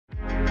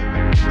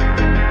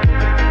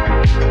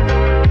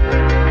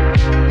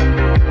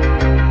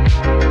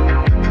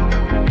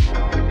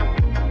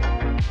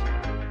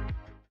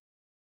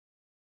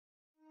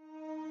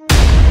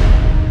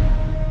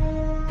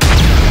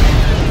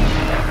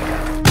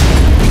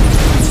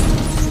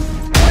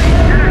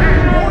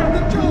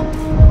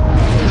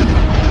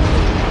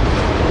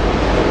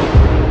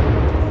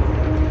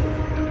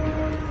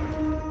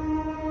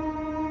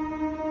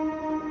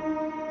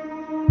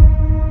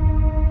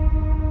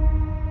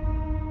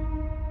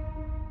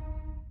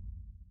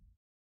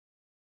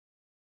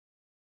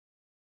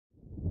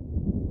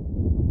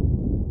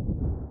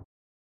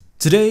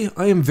Today,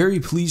 I am very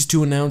pleased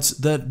to announce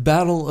that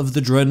Battle of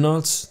the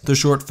Dreadnoughts, the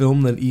short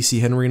film that E.C.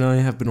 Henry and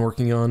I have been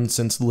working on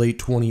since late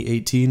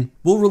 2018,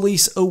 will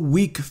release a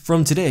week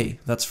from today.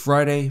 That's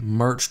Friday,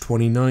 March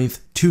 29th,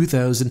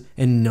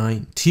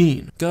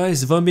 2019.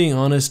 Guys, if I'm being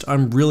honest,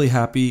 I'm really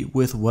happy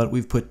with what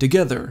we've put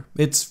together.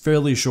 It's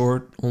fairly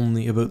short,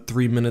 only about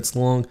 3 minutes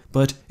long,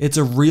 but it's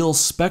a real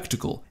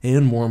spectacle,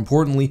 and more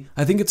importantly,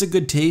 I think it's a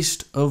good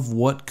taste of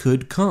what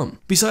could come.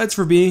 Besides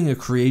for being a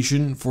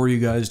creation for you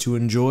guys to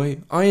enjoy,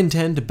 I intend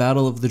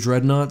Battle of the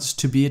Dreadnoughts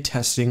to be a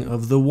testing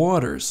of the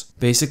waters.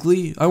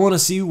 Basically, I want to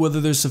see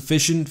whether there's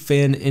sufficient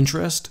fan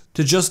interest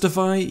to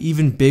justify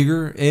even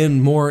bigger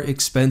and more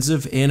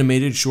expensive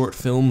animated short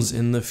films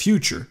in the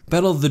future.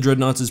 Battle of the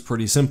Dreadnoughts is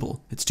pretty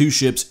simple. It's two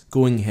ships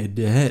going head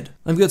to head.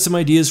 I've got some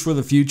ideas for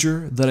the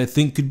future that I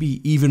think could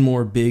be even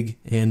more big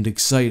and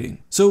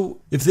exciting.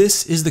 So if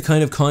this is the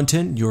kind of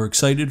content you're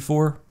excited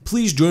for,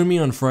 please join me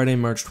on Friday,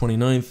 March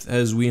 29th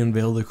as we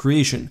unveil the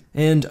creation,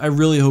 and I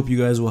really hope you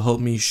guys will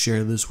help me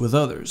share this with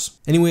others.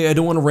 Anyway, I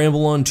don't want to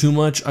ramble on too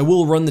much. I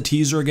will run the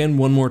teaser again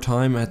one more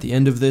time at the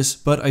end of this,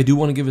 but I do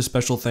want to give a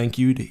special thank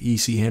you to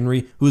E.C.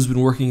 Henry, who has been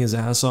working his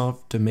ass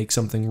off to make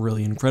something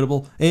really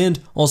incredible, and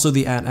also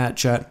the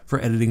 @chat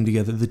for editing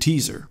together the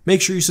teaser.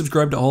 Make sure you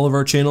subscribe to all of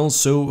our channels,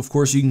 so of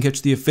course you can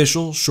catch the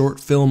official short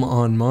film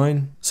on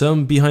mine,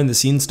 some behind the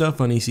scenes stuff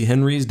on E.C.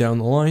 Henry's down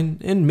the line,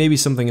 and maybe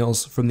something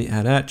else from the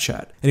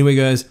 @chat. Anyway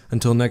guys,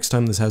 until next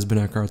time, this has been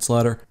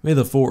EckhartsLadder. May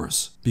the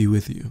Force be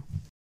with you.